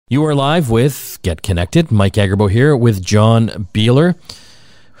You are live with Get Connected. Mike Agerbo here with John Beeler.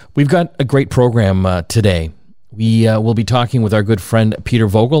 We've got a great program today. We will be talking with our good friend Peter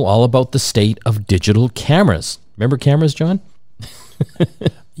Vogel all about the state of digital cameras. Remember cameras, John?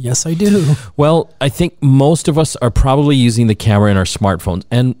 Yes, I do. Well, I think most of us are probably using the camera in our smartphones.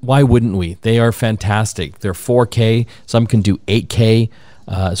 And why wouldn't we? They are fantastic. They're 4K. Some can do 8K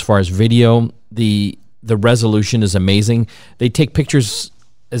as far as video. The resolution is amazing. They take pictures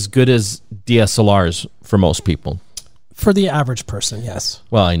as good as DSLRs for most people. For the average person, yes.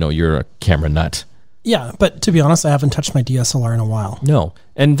 Well, I know you're a camera nut. Yeah, but to be honest, I haven't touched my DSLR in a while. No.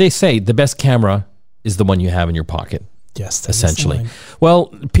 And they say the best camera is the one you have in your pocket. Yes, essentially. Well,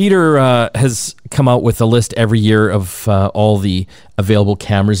 Peter has come out with a list every year of all the available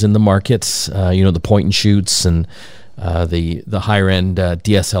cameras in the markets, the point and shoots and the higher end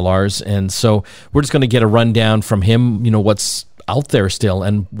DSLRs. And so we're just going to get a rundown from him, what's out there still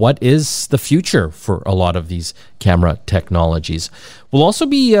and what is the future for a lot of these camera technologies. We'll also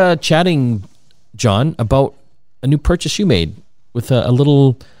be chatting, John, about a new purchase you made with a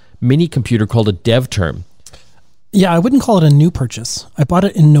little mini computer called a DevTerm. Yeah, I wouldn't call it a new purchase. I bought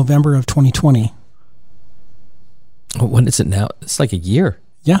it in November of 2020. Oh, when is it now? It's like a year.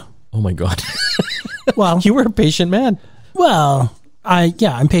 Yeah. Oh my God. Well, you were a patient man. Well,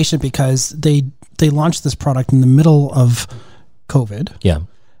 I'm patient because they launched this product in the middle of COVID. Yeah.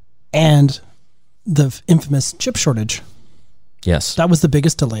 And the infamous chip shortage. Yes. That was the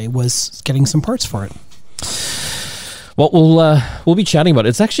biggest delay, was getting some parts for it. Well, we'll be chatting about it.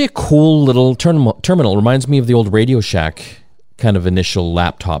 It's actually a cool little terminal. It reminds me of the old Radio Shack kind of initial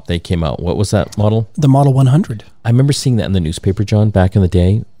laptop they came out. What was that model? The Model 100. I remember seeing that in the newspaper, John, back in the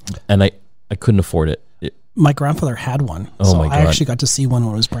day, and I couldn't afford it. My grandfather had one. Oh, my God. I actually got to see one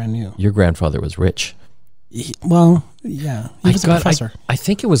when it was brand new. Your grandfather was rich. He was a professor. I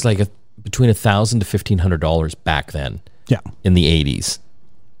think it was like between $1,000 to $1,500 back then. Yeah. In the 80s.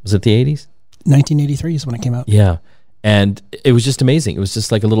 Was it the 80s? 1983 is when it came out. Yeah. And it was just amazing. It was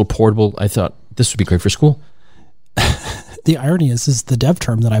just like a little portable. I thought this would be great for school. The irony is the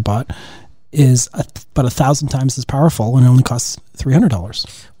DevTerm that I bought is about 1,000 times as powerful and it only costs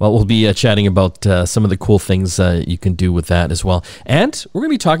 $300. Well, we'll be chatting about some of the cool things you can do with that as well. And we're going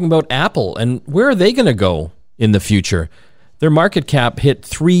to be talking about Apple and where are they going to go in the future? Their market cap hit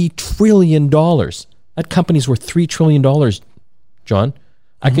 $3 trillion. That company's worth $3 trillion, John.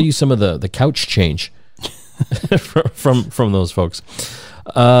 I could use some of the couch change from those folks.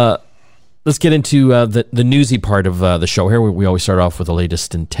 Let's get into the newsy part of the show here. We always start off with the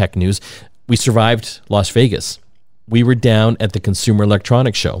latest in tech news. We survived Las Vegas. We were down at the Consumer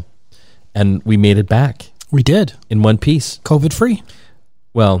Electronics Show, and we made it back. We did. In one piece. COVID-free.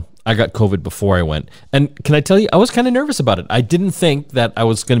 Well, I got COVID before I went. And can I tell you, I was kind of nervous about it. I didn't think that I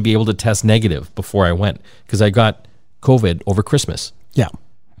was going to be able to test negative before I went because I got COVID over Christmas. Yeah.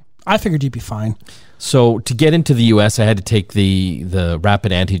 I figured you'd be fine. So to get into the U.S., I had to take the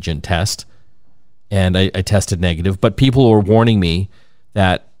rapid antigen test, and I tested negative. But people were warning me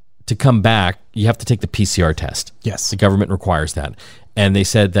that to come back, you have to take the PCR test. Yes. The government requires that. And they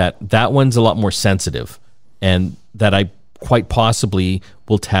said that one's a lot more sensitive and that I quite possibly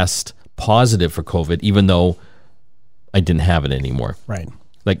will test positive for COVID, even though I didn't have it anymore. Right.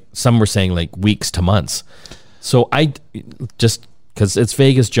 Like some were saying like weeks to months. So I just... because it's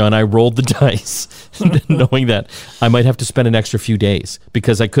Vegas, John, I rolled the dice knowing that I might have to spend an extra few days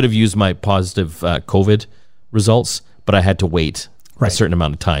because I could have used my positive COVID results, but I had to wait a certain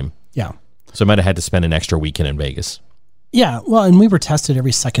amount of time. Yeah. So I might have had to spend an extra weekend in Vegas. Yeah. Well, and we were tested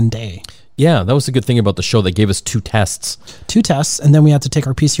every second day. Yeah, that was the good thing about the show. They gave us 2 tests. 2 tests, and then we had to take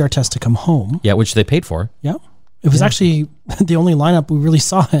our PCR test to come home. Yeah, which they paid for. Yeah. It was actually the only lineup we really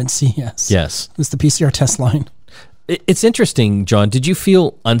saw at CES. Yes. It was the PCR test line. It's interesting, John. Did you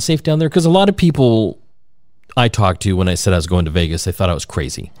feel unsafe down there? Because a lot of people I talked to when I said I was going to Vegas, they thought I was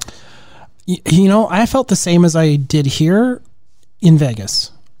crazy. I felt the same as I did here in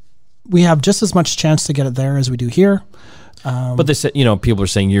Vegas. We have just as much chance to get it there as we do here. But they said, people are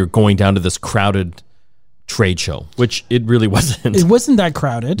saying you're going down to this crowded trade show, which it really wasn't. It wasn't that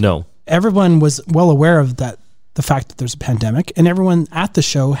crowded. No. Everyone was well aware of that, the fact that there's a pandemic, and everyone at the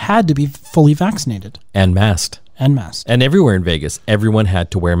show had to be fully vaccinated. And masked. And everywhere in Vegas, everyone had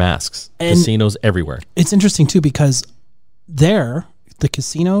to wear masks. And casinos everywhere. It's interesting, too, because there, the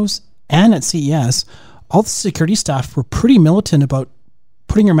casinos and at CES, all the security staff were pretty militant about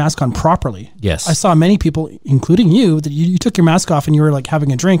putting your mask on properly. Yes. I saw many people, including you, that you took your mask off and you were like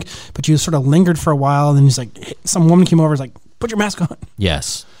having a drink, but you sort of lingered for a while. And then some woman came over and was like, put your mask on.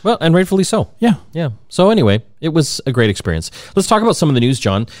 Yes. Well, and rightfully so. Yeah. Yeah. So anyway, it was a great experience. Let's talk about some of the news,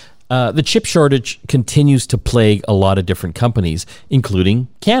 John. The chip shortage continues to plague a lot of different companies, including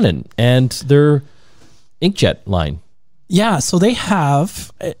Canon and their inkjet line. Yeah, so they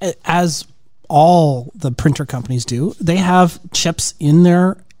have, as all the printer companies do, they have chips in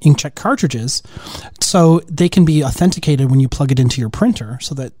their inkjet cartridges, so they can be authenticated when you plug it into your printer,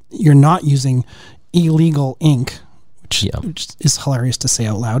 so that you're not using illegal ink, which is hilarious to say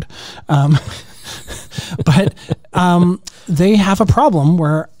out loud. But they have a problem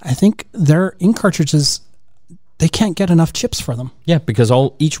where I think their ink cartridges, they can't get enough chips for them. Yeah, because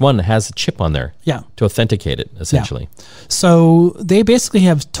each one has a chip on there. Yeah. To authenticate it, essentially. Yeah. So they basically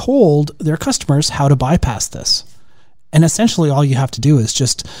have told their customers how to bypass this. And essentially all you have to do is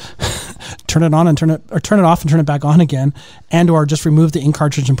just turn it on and turn it off and turn it back on again, or just remove the ink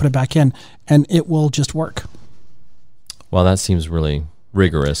cartridge and put it back in, and it will just work. Well, that seems really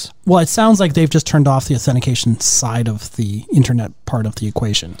rigorous. Well, it sounds like they've just turned off the authentication side of the internet part of the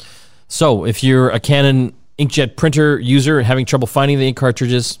equation. So if you're a Canon inkjet printer user having trouble finding the ink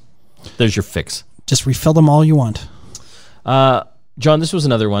cartridges, there's your fix. Just refill them all you want. John, this was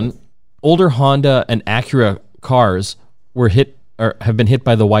another one. Older Honda and Acura cars were hit or have been hit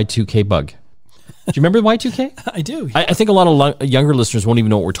by the Y2K bug. Do you remember the Y2K? I do. Yeah. I think a lot of younger listeners won't even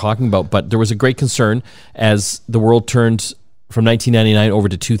know what we're talking about, but there was a great concern as the world turned from 1999 over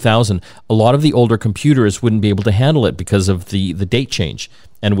to 2000. A lot of the older computers wouldn't be able to handle it because of the date change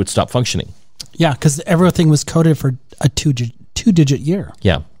and would stop functioning. Yeah, because everything was coded for a two-digit year.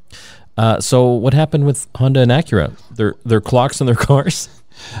 Yeah. So what happened with Honda and Acura? Their clocks on their cars?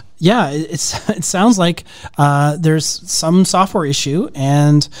 Yeah, it sounds like there's some software issue,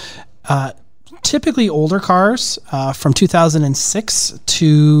 and typically older cars from 2006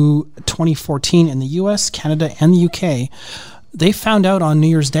 to 2014 in the US, Canada, and the UK, they found out on New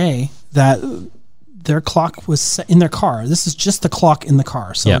Year's Day that their clock was set in their car. This is just the clock in the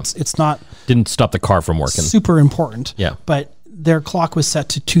car, so it's not... Didn't stop the car from working. Super important. Yeah. But their clock was set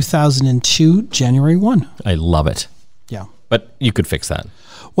to 2002, January 1. I love it. Yeah. But you could fix that.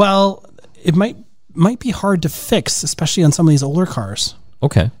 Well, it might be hard to fix, especially on some of these older cars.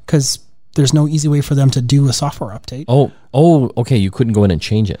 Okay. Because there's no easy way for them to do a software update. Oh, okay. You couldn't go in and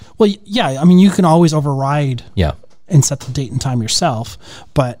change it. Well, yeah. I mean, you can always override and set the date and time yourself.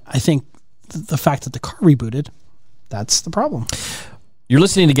 But I think the fact that the car rebooted, that's the problem. You're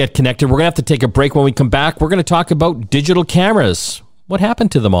listening to Get Connected. We're going to have to take a break. When we come back, we're going to talk about digital cameras. What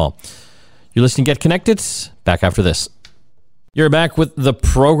happened to them all? You're listening to Get Connected. Back after this. You're back with the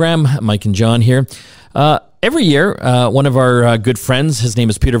program. Mike and John here. Every year, one of our good friends, his name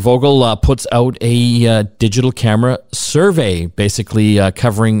is Peter Vogel, puts out a digital camera survey, basically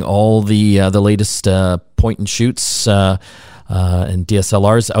covering all the latest point and shoots and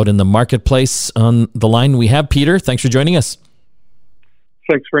DSLRs out in the marketplace. On the line, we have Peter. Thanks for joining us.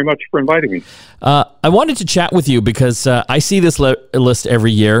 Thanks very much for inviting me. I wanted to chat with you because I see this list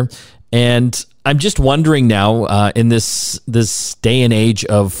every year, and I'm just wondering now, in this day and age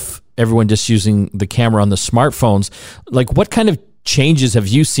of everyone just using the camera on the smartphones, like what kind of changes have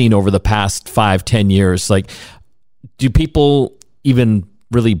you seen over the past 5-10 years? Like, do people even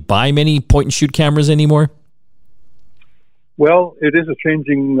really buy many point and shoot cameras anymore? Well, it is a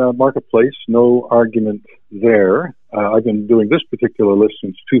changing marketplace, no argument there. I've been doing this particular list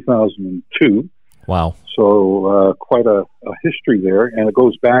since 2002. Wow. So quite a history there. And it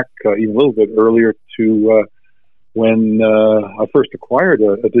goes back even a little bit earlier to when I first acquired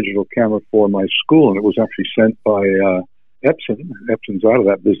a digital camera for my school, and it was actually sent by Epson. Epson's out of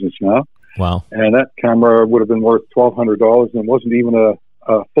that business now. Wow. And that camera would have been worth $1,200, and it wasn't even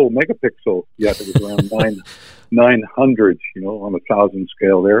a full megapixel yet. It was around 900, on 1,000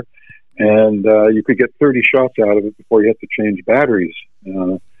 scale there. And you could get 30 shots out of it before you had to change batteries.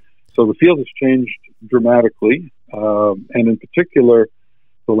 So the field has changed dramatically. And in particular,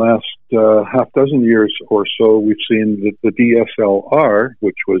 the last half dozen years or so, we've seen that the DSLR,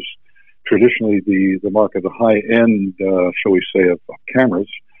 which was traditionally the mark of the high-end, shall we say, of cameras,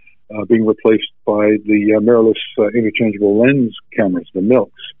 being replaced by the mirrorless interchangeable lens cameras, the MILCs.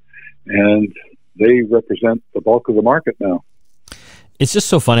 And they represent the bulk of the market now. It's just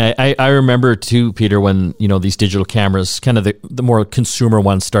so funny. I remember too, Peter, when these digital cameras, kind of the more consumer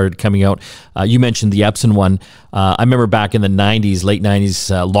ones, started coming out. You mentioned the Epson one. I remember back in the late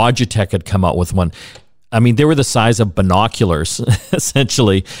 90s, Logitech had come out with one. I mean, they were the size of binoculars,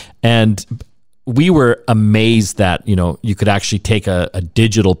 essentially, and we were amazed that you could actually take a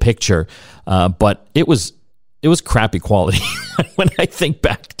digital picture, but it was it was crappy quality when I think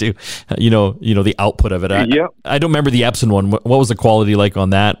back to, the output of it. I don't remember the Epson one. What was the quality like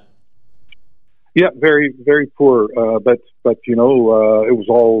on that? Yeah, very, very poor. But it was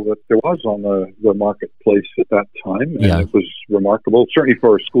all that there was on the marketplace at that time, and it was remarkable, certainly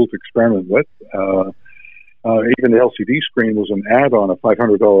for a school to experiment with. Even the LCD screen was an add-on, a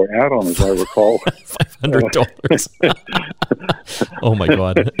 $500 add-on, as I recall. $500. Oh my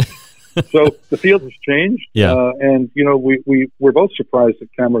God. So the field has changed. Yeah. And we're both surprised that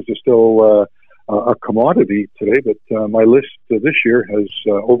cameras are still a commodity today, but my list this year has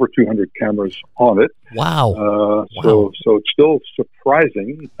over 200 cameras on it. Wow. So it's still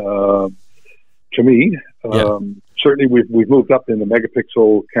surprising to me. Certainly, we've moved up in the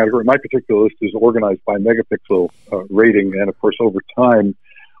megapixel category. My particular list is organized by megapixel rating, and of course, over time,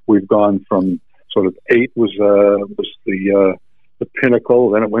 we've gone from sort of 8 was the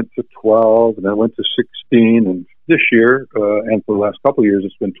pinnacle. Then it went to 12, and then it went to 16, and this year and for the last couple of years,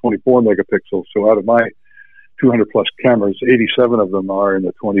 it's been 24 megapixels. So out of my 200 plus cameras, 87 of them are in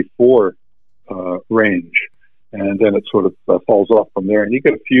the 24 range. And then it sort of falls off from there. And you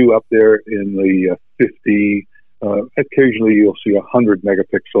get a few up there in the 50. Occasionally you'll see 100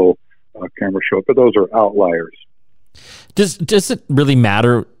 megapixel camera show up, but those are outliers. Does it really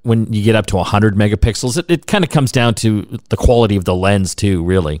matter when you get up to 100 megapixels? It kind of comes down to the quality of the lens too,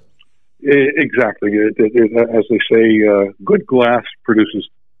 really. Exactly. As they say, good glass produces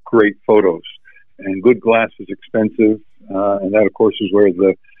great photos. And good glass is expensive. And that, of course, is where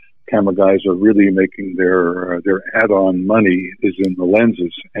the camera guys are really making their add-on money, is in the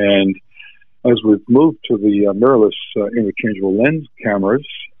lenses. And as we've moved to the mirrorless interchangeable lens cameras,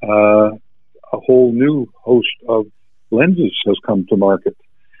 a whole new host of lenses has come to market.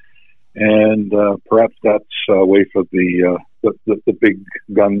 And perhaps that's a way for the big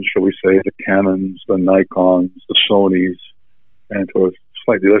guns, shall we say, the Canons, the Nikons, the Sonys, and to a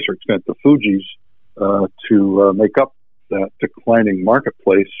slightly lesser extent the Fujis, to make up that declining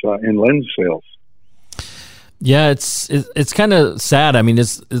marketplace in lens sales. Yeah, it's kind of sad. I mean,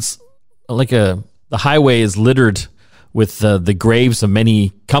 it's like the highway is littered with the graves of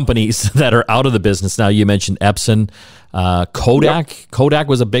many companies that are out of the business now. You mentioned Epson, Kodak. Yep. Kodak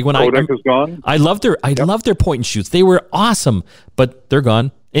was a big one. Kodak is gone. I loved their point and shoots. They were awesome, but they're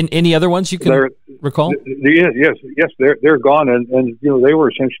gone. Any other ones you can recall? Yes, they're gone, and they were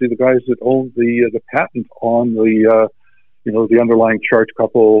essentially the guys that owned the patent on the underlying charge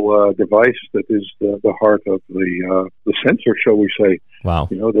couple device that is the heart of the sensor, shall we say? Wow.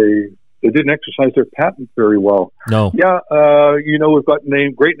 They didn't exercise their patent very well. No. Yeah, we've got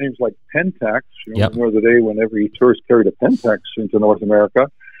great names like Pentax. Yep. Remember the day when every tourist carried a Pentax into North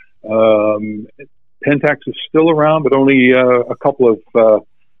America. Pentax is still around, but only a couple of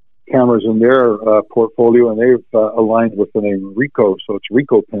cameras in their portfolio, and they've aligned with the name Ricoh, so it's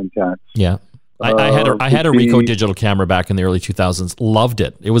Ricoh Pentax. Yeah. I had a Ricoh digital camera back in the early 2000s. Loved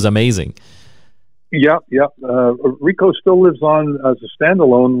it. It was amazing. Yeah. Ricoh still lives on as a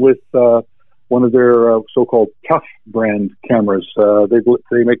standalone with one of their so-called Tough brand cameras.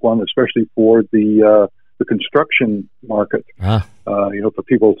 They make one especially for the construction market. For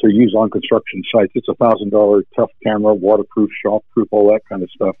people to use on construction sites. It's $1,000 Tough camera, waterproof, shockproof, all that kind of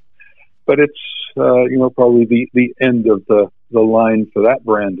stuff. But it's probably the end of the line for that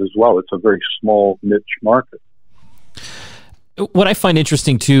brand as well. It's a very small niche market. What I find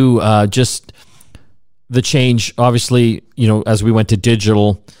interesting too, just the change, obviously, as we went to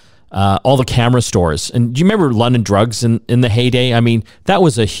digital, all the camera stores. And do you remember London Drugs in the heyday? I mean, that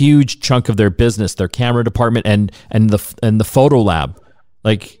was a huge chunk of their business, their camera department and the photo lab.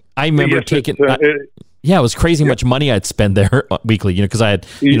 Like, I remember taking... it was crazy much money I'd spend there weekly, because I had,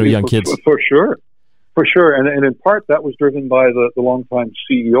 young kids. For sure. And in part, that was driven by the longtime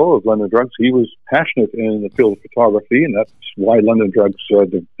CEO of London Drugs. He was passionate in the field of photography, and that's why London Drugs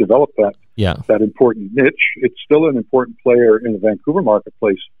developed that important niche. It's still an important player in the Vancouver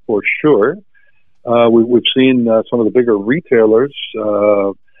marketplace, for sure. We've seen some of the bigger retailers,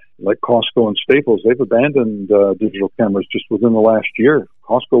 like Costco and Staples, they've abandoned digital cameras just within the last year.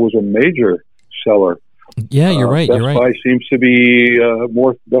 Costco was a major seller. Yeah, you're right. Best Buy seems to be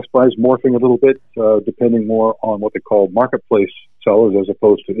Best Buy's morphing a little bit, depending more on what they call marketplace sellers as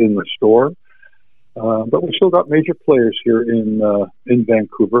opposed to in the store. But we've still got major players here in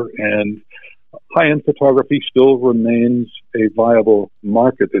Vancouver, and high-end photography still remains a viable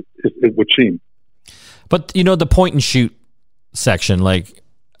market. It would seem. But the point and shoot section, like,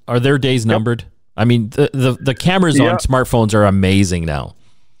 are their days numbered? I mean, the cameras on smartphones are amazing now.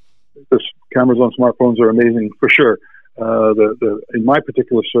 The cameras on smartphones are amazing for sure. In my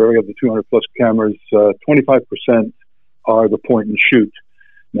particular survey of the 200 plus cameras, 25% are the point and shoot.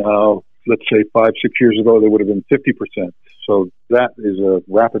 Now, let's say 5-6 years ago, they would have been 50%. So that is a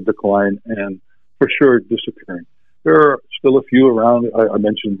rapid decline and for sure disappearing. There are still a few around. I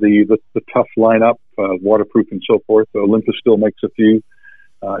mentioned the tough lineup, waterproof and so forth. Olympus still makes a few.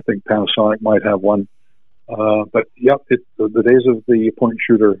 I think Panasonic might have one. But yeah, the days of the point and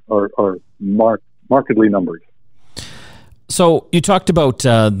shooter are markedly numbered. So you talked about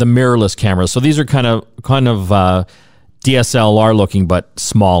the mirrorless cameras. So these are kind of DSLR looking, but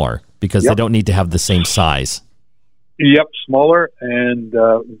smaller because they don't need to have the same size. Yep, smaller and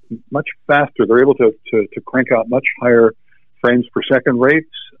much faster. They're able to crank out much higher frames per second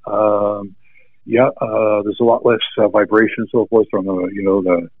rates. There's a lot less vibration and so forth from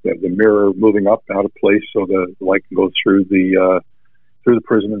the mirror moving up out of place, so the light can go through the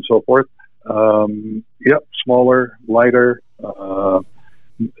prism and so forth. Smaller, lighter,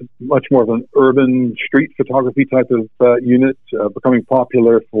 much more of an urban street photography type of unit, becoming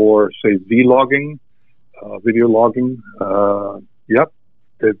popular for, say, vlogging, video logging. The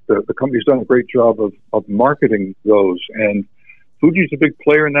company's done a great job of marketing those, and Fuji's a big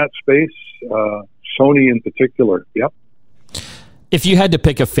player in that space, Sony in particular. Yep. If you had to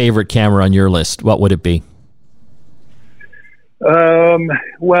pick a favorite camera on your list, what would it be?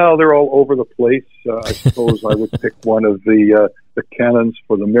 Well, they're all over the place. I suppose I would pick one of the Canons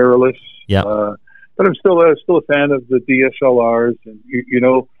for the mirrorless. Yeah. But I'm still a fan of the DSLRs, and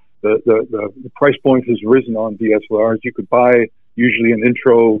the price point has risen on DSLRs. You could buy usually an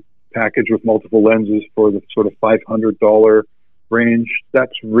intro package with multiple lenses for the sort of $500 range.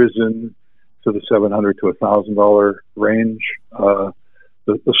 That's risen to the $700 to $1,000 range. The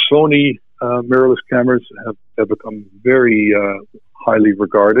Sony mirrorless cameras have become very highly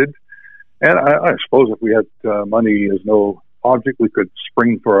regarded. And I suppose if we had money as no object, we could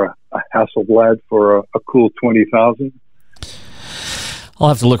spring for a Hasselblad for a cool $20,000. I'll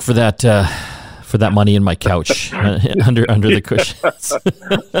have to look for that money in my couch under the cushions,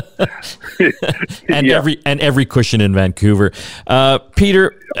 and every cushion in Vancouver.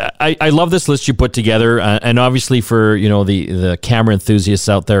 Peter, I love this list you put together, and obviously for the camera enthusiasts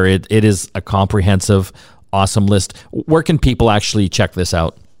out there, it is a comprehensive, awesome list. Where can people actually check this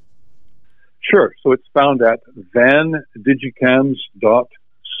out? Sure. So it's found at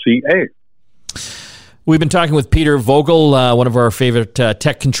vandigicams.ca. We've been talking with Peter Vogel, one of our favorite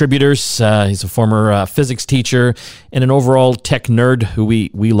tech contributors. He's a former physics teacher and an overall tech nerd who we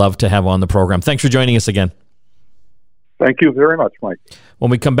love to have on the program. Thanks for joining us again. Thank you very much, Mike.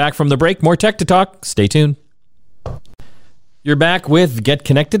 When we come back from the break, more tech to talk. Stay tuned. You're back with Get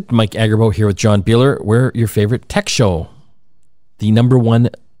Connected. Mike Agerbo here with John Beeler. We're your favorite tech show, the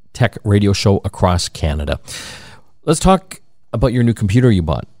 #1 tech radio show across Canada. Let's talk about your new computer you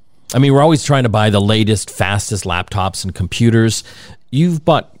bought. I mean, we're always trying to buy the latest, fastest laptops and computers. You've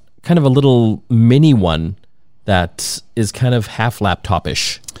bought kind of a little mini one that is kind of half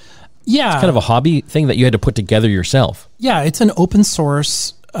laptop-ish. Yeah. It's kind of a hobby thing that you had to put together yourself. Yeah, it's an open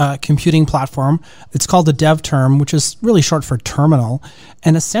source computing platform. It's called the DevTerm, which is really short for terminal.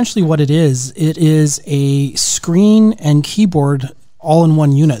 And essentially what it is a screen and keyboard all in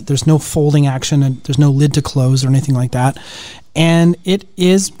one unit. There's no folding action and there's no lid to close or anything like that. And it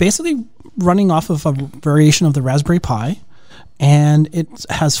is basically running off of a variation of the Raspberry Pi, and it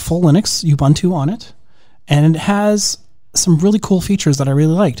has full Linux, Ubuntu on it, and it has some really cool features that I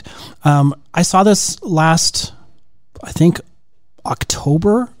really liked. I saw this last, I think,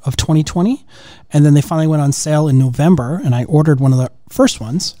 October of 2020, and then they finally went on sale in November, and I ordered one of the first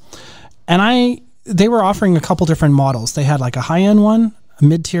ones, and they were offering a couple different models. They had like a high-end one, a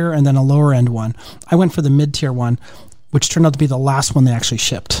mid-tier, and then a lower-end one. I went for the mid-tier one, which turned out to be the last one they actually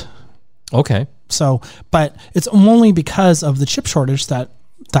shipped. Okay. So, but it's only because of the chip shortage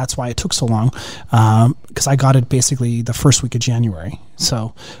that's why it took so long, because I got it basically the first week of January.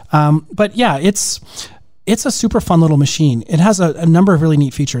 So, but yeah, it's a super fun little machine. It has a number of really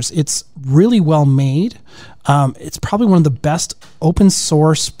neat features. It's really well made. It's probably one of the best open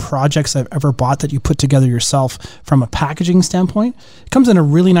source projects I've ever bought that you put together yourself from a packaging standpoint. It comes in a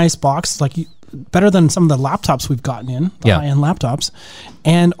really nice box, better than some of the laptops we've gotten in, the high-end laptops.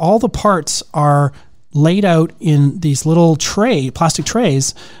 And all the parts are laid out in these little plastic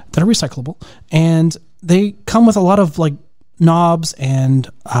trays that are recyclable. And they come with a lot of knobs and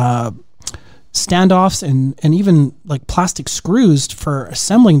standoffs and even plastic screws for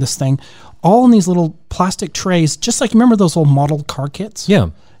assembling this thing, all in these little plastic trays, just like, remember those old model car kits? Yeah.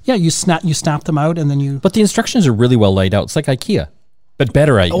 Yeah, you snap them out and then you... But the instructions are really well laid out. It's like IKEA. But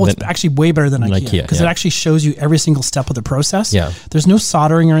better at Oh, it's actually way better than IKEA because yeah. it actually shows you every single step of the process. Yeah. There's no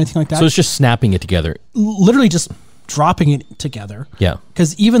soldering or anything like that. So it's just snapping it together. Literally just dropping it together. Yeah.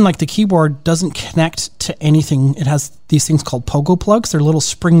 Because even like the keyboard doesn't connect to anything. It has these things called pogo plugs. They're little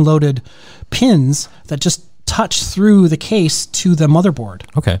spring-loaded pins that just touch through the case to the motherboard.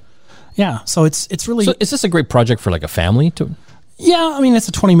 Okay. Yeah. So it's really... So is this a great project for like a family to... Yeah, I mean, it's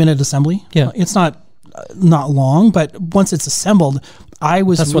a 20-minute assembly. Yeah. It's not long, but once it's assembled,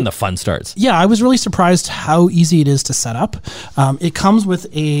 That's when the fun starts. Yeah, I was really surprised how easy it is to set up. It comes with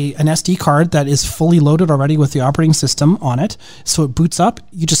an SD card that is fully loaded already with the operating system on it. So it boots up.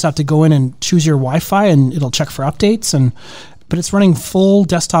 You just have to go in and choose your Wi-Fi and it'll check for updates. But it's running full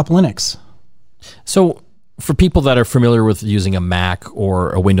desktop Linux. So for people that are familiar with using a Mac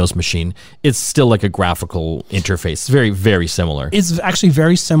or a Windows machine, it's still like a graphical interface. It's very, very similar. It's actually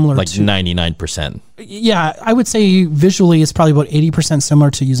very similar like to... 99%. Yeah, I would say visually it's probably about 80% similar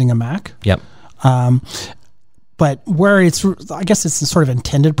to using a Mac. Yep. But where I guess it's the sort of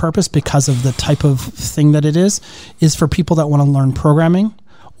intended purpose because of the type of thing that it is for people that want to learn programming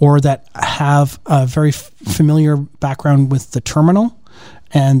or that have a very familiar background with the terminal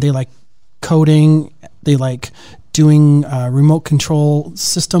and they like coding, they like doing remote control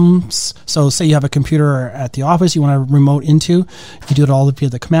systems. So say you have a computer at the office you want to remote into, you do it all via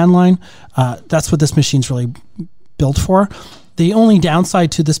the command line. That's what this machine's really built for. The only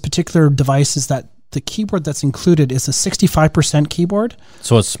downside to this particular device is that the keyboard that's included is a 65% keyboard.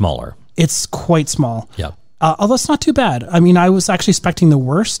 So it's smaller. It's quite small. Yeah. Although it's not too bad. I mean, I was actually expecting the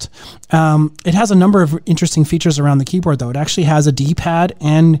worst. It has a number of interesting features around the keyboard, though. It actually has a D-pad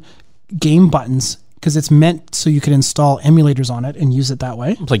and game buttons because it's meant so you can install emulators on it and use it that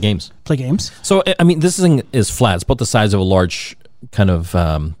way. Play games. Play games. So, I mean, this thing is flat. It's about the size of a large kind of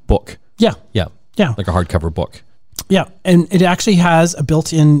book. Yeah. Yeah. Yeah. Like a hardcover book. Yeah. And it actually has a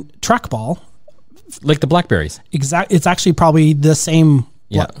built-in trackball. Like the Blackberries. It's actually probably the same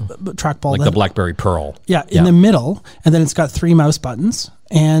trackball. Like the BlackBerry Pearl. Yeah, in the middle. And then it's got 3 mouse buttons.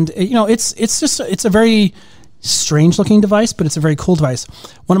 And, it's a very strange looking device, but it's a very cool device.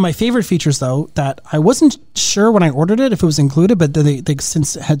 One of my favorite features, though, that I wasn't sure when I ordered it if it was included, but they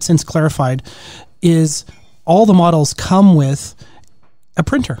had since clarified, is all the models come with a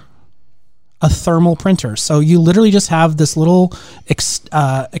printer, a thermal printer. So you literally just have this little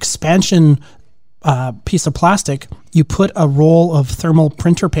expansion piece of plastic. You put a roll of thermal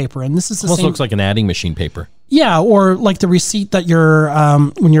printer paper, and this is the Almost same. looks like an adding machine paper. Yeah, or like the receipt that you're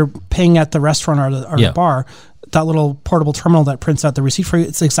when you're paying at the restaurant or the bar. That little portable terminal that prints out the receipt for you,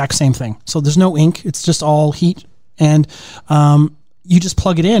 it's the exact same thing. So there's no ink; it's just all heat, and you just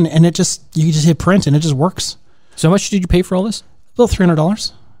plug it in, and you just hit print, and it just works. So how much did you pay for all this? About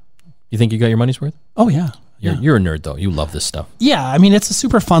 $300. You think you got your money's worth? Oh yeah. You're a nerd, though. You love this stuff. Yeah, I mean, it's a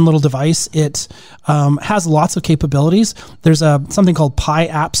super fun little device. It has lots of capabilities. There's something called Pi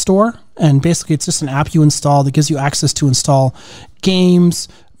App Store, and basically it's just an app you install that gives you access to install games,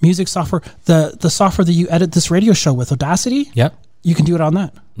 music software, the software that you edit this radio show with, Audacity. Yeah. You can do it on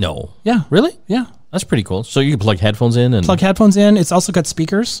that. No. Yeah. Really? Yeah. That's pretty cool. So you can plug headphones in and... Plug headphones in. It's also got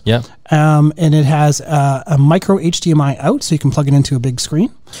speakers. Yeah. And it has a micro HDMI out, so you can plug it into a big screen.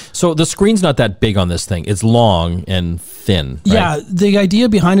 So the screen's not that big on this thing. It's long and thin. Right? Yeah. The idea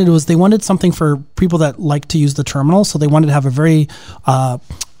behind it was they wanted something for people that like to use the terminal, so they wanted to have a very...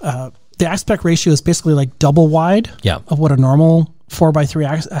 the aspect ratio is basically like double wide of what a normal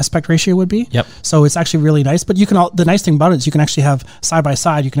 4:3 aspect ratio would be. Yep. So it's actually really nice. But the nice thing about it is you can actually have side by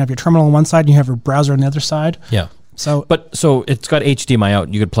side. You can have your terminal on one side and you have your browser on the other side. Yeah. So it's got HDMI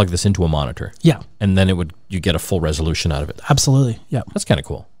out. You could plug this into a monitor. Yeah. And then you get a full resolution out of it. Absolutely. Yeah. That's kind of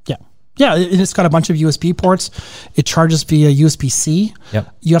cool. Yeah. Yeah, it's got a bunch of USB ports. It charges via USB-C.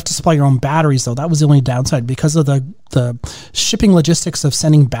 Yep. You have to supply your own batteries, though. That was the only downside. Because of the shipping logistics of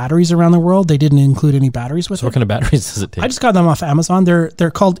sending batteries around the world, they didn't include any batteries with it. So what kind of batteries does it take? I just got them off Amazon.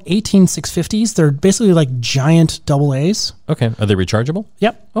 They're called 18650s. They're basically like giant AA's. Okay. Are they rechargeable?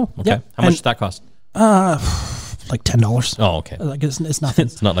 Yep. Oh, okay. Yep. How much does that cost? Like $10. Oh, okay. Like it's nothing.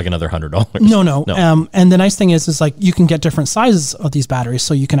 It's not like another $100. No. And the nice thing is like you can get different sizes of these batteries,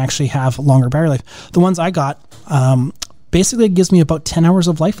 so you can actually have longer battery life. The ones I got, basically it gives me about 10 hours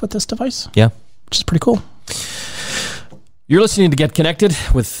of life with this device. Yeah. Which is pretty cool. You're listening to Get Connected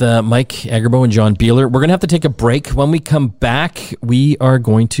with Mike Agerbo and John Beeler. We're going to have to take a break. When we come back, we are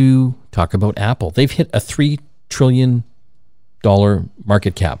going to talk about Apple. They've hit a $3 trillion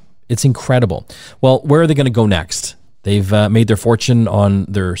market cap. It's incredible. Well, where are they going to go next? They've made their fortune on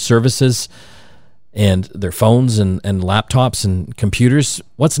their services and their phones and laptops and computers.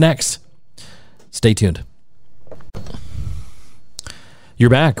 What's next? Stay tuned. You're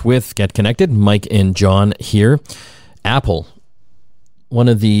back with Get Connected. Mike and John here. Apple, one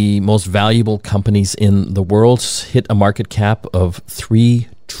of the most valuable companies in the world, hit a market cap of $3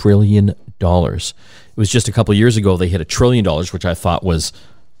 trillion. It was just a couple of years ago they hit $1 trillion, which I thought was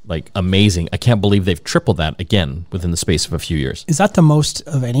like amazing. I can't believe they've tripled that again within the space of a few years. Is that the most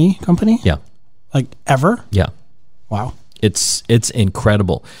of any company? Yeah. Like ever? Yeah. Wow. It's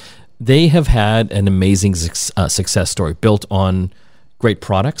incredible. They have had an amazing success story built on great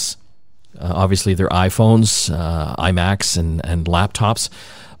products. Obviously, their iPhones, iMacs, and laptops.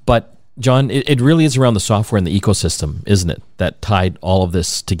 But, John, it really is around the software and the ecosystem, isn't it, that tied all of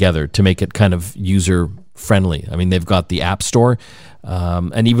this together to make it kind of user-friendly. I mean, they've got the App Store.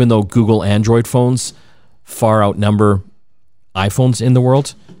 And even though Google Android phones far outnumber iPhones in the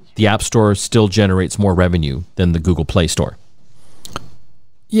world, the App Store still generates more revenue than the Google Play Store.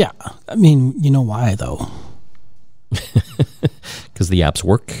 Yeah. I mean, you know why, though? Because the apps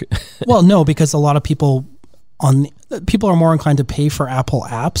work. Well, no, because a lot of people are more inclined to pay for Apple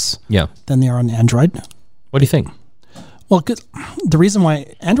apps than they are on Android. What do you think? Well, the reason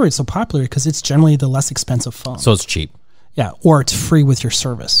why Android's so popular is because it's generally the less expensive phone. So it's cheap. Yeah, or it's free with your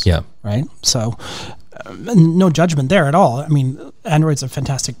service. Yeah. Right? So no judgment there at all. I mean, Android's a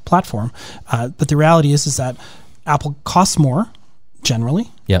fantastic platform. But the reality is that Apple costs more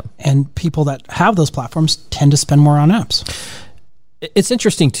generally. Yeah. And people that have those platforms tend to spend more on apps. It's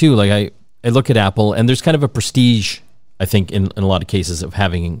interesting too. Like I look at Apple and there's kind of a prestige, I think, in a lot of cases of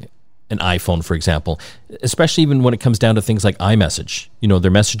having an iPhone, for example, especially even when it comes down to things like iMessage,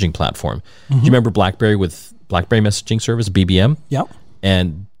 their messaging platform. Do you remember BlackBerry with BlackBerry messaging service, BBM? Yep.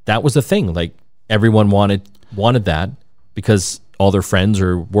 And that was the thing. Like everyone wanted that because all their friends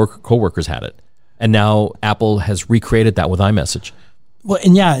or coworkers had it. And now Apple has recreated that with iMessage. Well,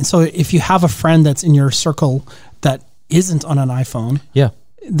 and so if you have a friend that's in your circle that isn't on an iPhone,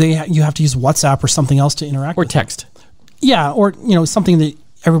 you have to use WhatsApp or something else to interact with. Or text. Yeah, or something that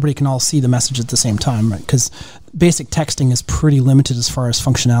everybody can all see the message at the same time, right? Because basic texting is pretty limited as far as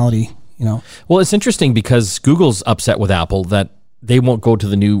functionality, Well, it's interesting because Google's upset with Apple that they won't go to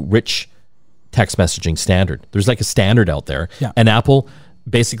the new rich text messaging standard. There's like a standard out there, and Apple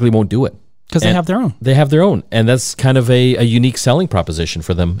basically won't do it. Because they have their own. They have their own. And that's kind of a unique selling proposition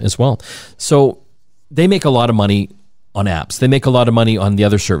for them as well. So they make a lot of money on apps. They make a lot of money on the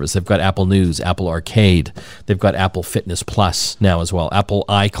other service. They've got Apple News, Apple Arcade. They've got Apple Fitness Plus now as well. Apple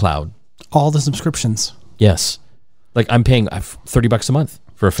iCloud. All the subscriptions. Yes. Like I'm paying $30 a month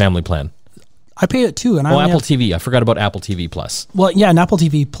for a family plan. I pay it too. And Apple TV. I forgot about Apple TV Plus. Well, yeah, and Apple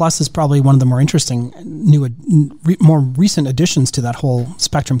TV Plus is probably one of the more interesting, more recent additions to that whole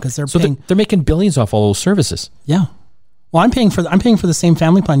spectrum because they're making billions off all those services. Yeah. Well, I'm paying for the same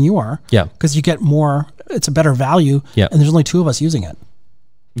family plan you are. Yeah. Because you get more. It's a better value. Yeah. And there's only 2 of us using it.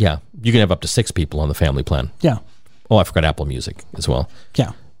 Yeah. You can have up to 6 people on the family plan. Yeah. Oh, I forgot Apple Music as well.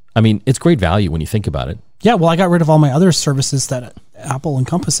 Yeah. I mean, it's great value when you think about it. Yeah, well, I got rid of all my other services that Apple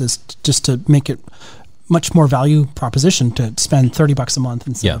encompasses just to make it much more value proposition to spend $30 a month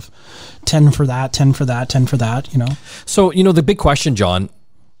instead of 10 for that, 10 for that, 10 for that, So, the big question, John,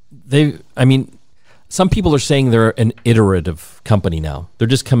 some people are saying they're an iterative company now. They're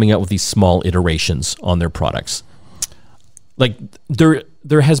just coming out with these small iterations on their products. Like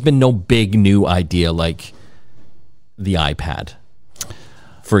there has been no big new idea like the iPad,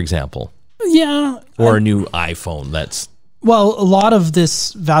 for example. Yeah. Or a new iPhone that's... Well, a lot of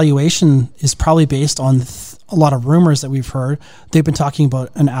this valuation is probably based on a lot of rumors that we've heard. They've been talking about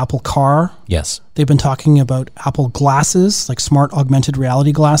an Apple car. Yes. They've been talking about Apple glasses, like smart augmented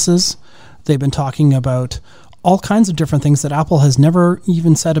reality glasses. They've been talking about all kinds of different things that Apple has never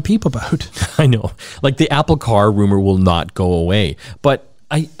even said a peep about. I know. Like the Apple car rumor will not go away. But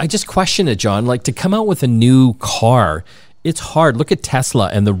I just question it, John. Like to come out with a new car, it's hard. Look at Tesla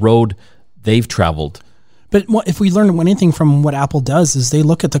and the road they've traveled. But if we learn anything from what Apple does is they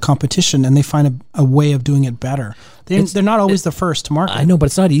look at the competition and they find a way of doing it better. They're not always the first to market. I know, but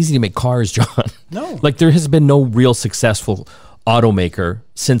it's not easy to make cars, John. No. Like there has been no real successful automaker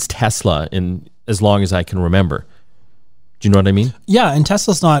since Tesla in as long as I can remember. Do you know what I mean? Yeah, and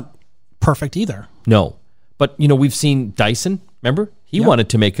Tesla's not perfect either. No. But, we've seen Dyson, remember? He wanted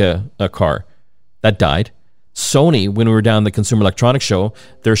to make a car. That died. Sony, when we were down the Consumer Electronics Show,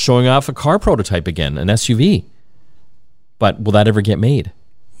 they're showing off a car prototype again, an SUV. But will that ever get made?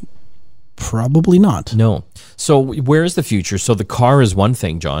 Probably not. No. So where is the future? So the car is one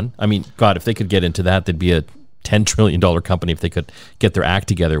thing, John. I mean, God, if they could get into that, they'd be a $10 trillion company if they could get their act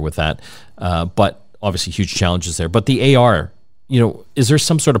together with that. But obviously huge challenges there. But the AR, is there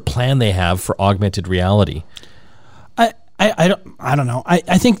some sort of plan they have for augmented reality? I don't know.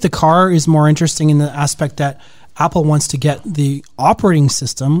 I think the car is more interesting in the aspect that Apple wants to get the operating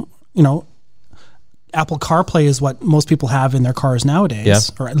system, Apple CarPlay is what most people have in their cars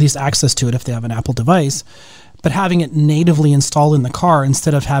nowadays, or at least access to it if they have an Apple device. But having it natively installed in the car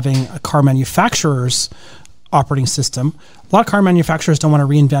instead of having a car manufacturer's operating system, a lot of car manufacturers don't want to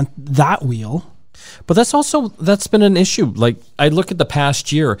reinvent that wheel. But that's been an issue. Like, I look at the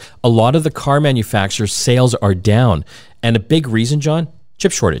past year, a lot of the car manufacturers' sales are down. And a big reason, John,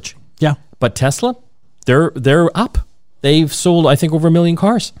 chip shortage. Yeah. But Tesla, they're up. They've sold, I think, over 1 million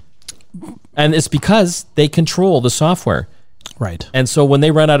cars. And it's because they control the software. Right. And so when they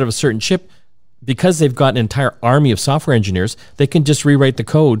run out of a certain chip, because they've got an entire army of software engineers, they can just rewrite the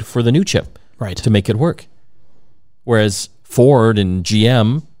code for the new chip to make it work. Whereas Ford and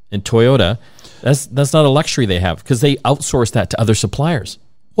GM and Toyota, that's not a luxury they have because they outsource that to other suppliers.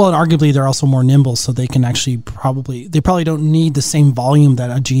 Well, and arguably they're also more nimble, so they can actually probably don't need the same volume that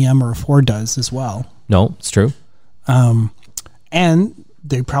a GM or a Ford does as well. No, it's true. And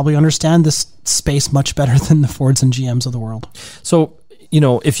they probably understand this space much better than the Fords and GMs of the world. So,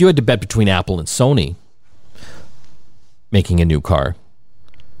 if you had to bet between Apple and Sony making a new car,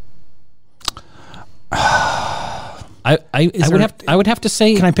 I would have to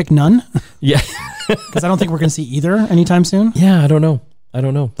say. Can I pick none? Yeah, because I don't think we're going to see either anytime soon. Yeah, I don't know.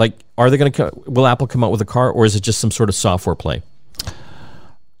 Like, are they going to? Will Apple come out with a car, or is it just some sort of software play?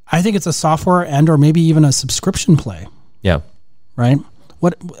 I think it's a software or maybe even a subscription play. Yeah. Right.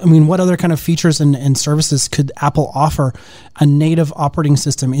 What other kind of features and services could Apple offer a native operating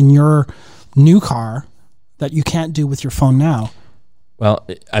system in your new car that you can't do with your phone now? Well,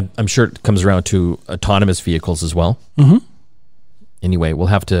 I'm sure it comes around to autonomous vehicles as well. Mm-hmm. Anyway, we'll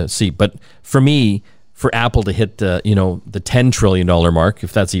have to see. But for me, for Apple to hit the $10 trillion mark,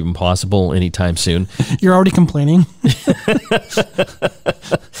 if that's even possible anytime soon. You're already complaining.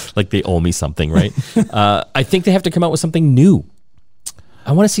 Like they owe me something, right? I think they have to come out with something new.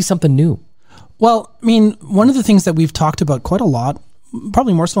 I want to see something new. Well, one of the things that we've talked about quite a lot,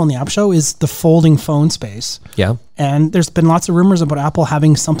 probably more so on the App Show, is the folding phone space. Yeah. And there's been lots of rumors about Apple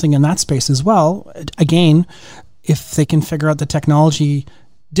having something in that space as well. Again, if they can figure out the technology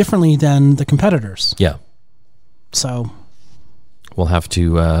differently than the competitors. Yeah. So we'll have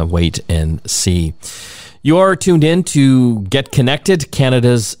to wait and see. You're tuned in to Get Connected,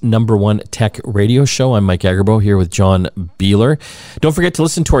 Canada's #1 tech radio show. I'm Mike Agerbo here with John Beeler. Don't forget to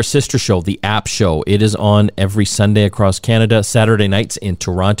listen to our sister show, The App Show. It is on every Sunday across Canada, Saturday nights in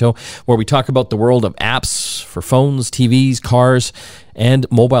Toronto, where we talk about the world of apps for phones, TVs, cars, and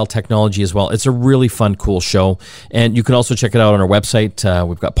mobile technology as well. It's a really fun, cool show. And you can also check it out on our website.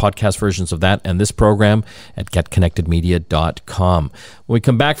 We've got podcast versions of that and this program at getconnectedmedia.com. When we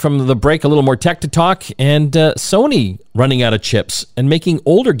come back from the break, a little more tech to talk, and Sony running out of chips and making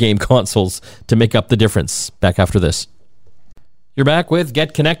older game consoles to make up the difference. Back after this. You're back with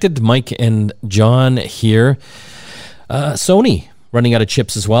Get Connected. Mike and John here. Sony running out of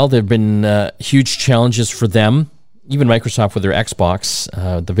chips as well. There have been huge challenges for them. Even Microsoft with their Xbox,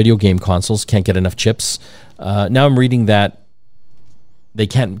 the video game consoles can't get enough chips. Now I'm reading that they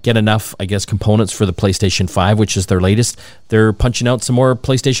can't get enough, I guess, components for the PlayStation 5, which is their latest. They're punching out some more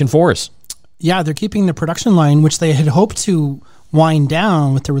PlayStation 4s. Yeah, they're keeping the production line, which they had hoped to wind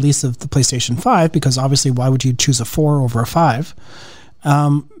down with the release of the PlayStation 5, because obviously why would you choose a 4 over a 5?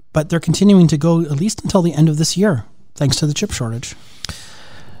 But they're continuing to go at least until the end of this year, thanks to the chip shortage.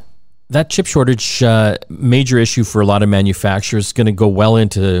 That chip shortage, major issue for a lot of manufacturers, going to go well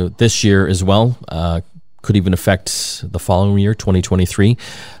into this year as well. Could even affect the following year, 2023.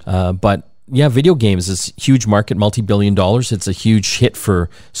 But yeah, video games is a huge market, multi-billion dollars. It's a huge hit for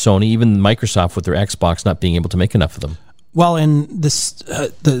Sony, even Microsoft with their Xbox not being able to make enough of them. Well, and this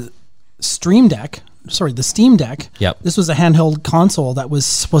the Steam Deck, yep. This was a handheld console that was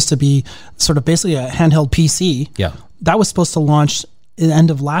supposed to be sort of basically a handheld PC. Yeah. That was supposed to launch at the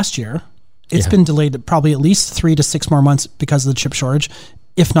end of last year. It's been delayed probably at least 3 to 6 more months because of the chip shortage,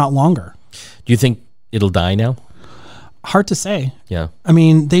 if not longer. Do you think it'll die now? Hard to say. Yeah.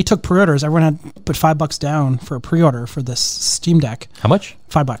 They took pre-orders. Everyone had put $5 down for a pre-order for this Steam Deck. How much?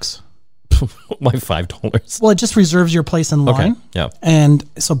 $5. Why $5? Well, it just reserves your place in line. Okay. Yeah. And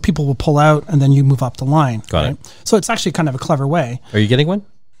so people will pull out and then you move up the line. Got it. So it's actually kind of a clever way. Are you getting one?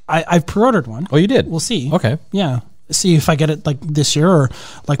 I've pre-ordered one. Oh, you did? We'll see. Okay. Yeah. See if I get it like this year, or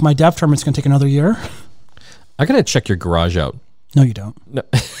like my dev term, it's going to take another year. I got to check your garage out. No, you don't. No.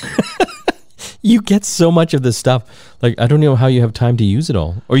 You get so much of this stuff. Like, I don't know how you have time to use it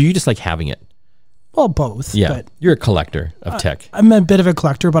all. Or you just like having it. Well, both. Yeah, But you're a collector of tech. I'm a bit of a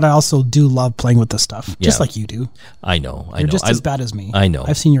collector, but I also do love playing with this stuff, just Yeah. like you do. I know. You're just as bad as me. I know.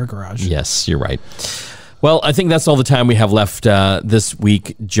 I've seen your garage. Yes, you're right. Well, I think that's all the time we have left this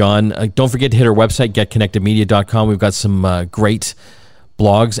week, John. Don't forget to hit our website, getconnectedmedia.com. We've got some great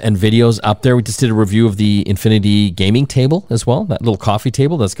blogs and videos up there. We just did a review of the Infinity gaming table as well, that little coffee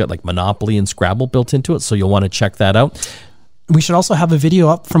table that's got like Monopoly and Scrabble built into it, so you'll want to check that out. We should also have a video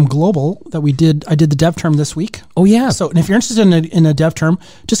up from Global that we did. I did the dev term this week. Oh, yeah. So, and if you're interested in a dev term,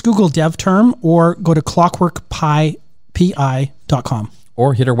 just Google dev term or go to clockworkpi.com.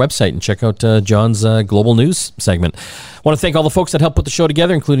 Or hit our website and check out John's Global News segment. I want to thank all the folks that helped put the show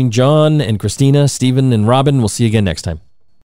together, including John and Christina, Stephen, and Robin. We'll see you again next time.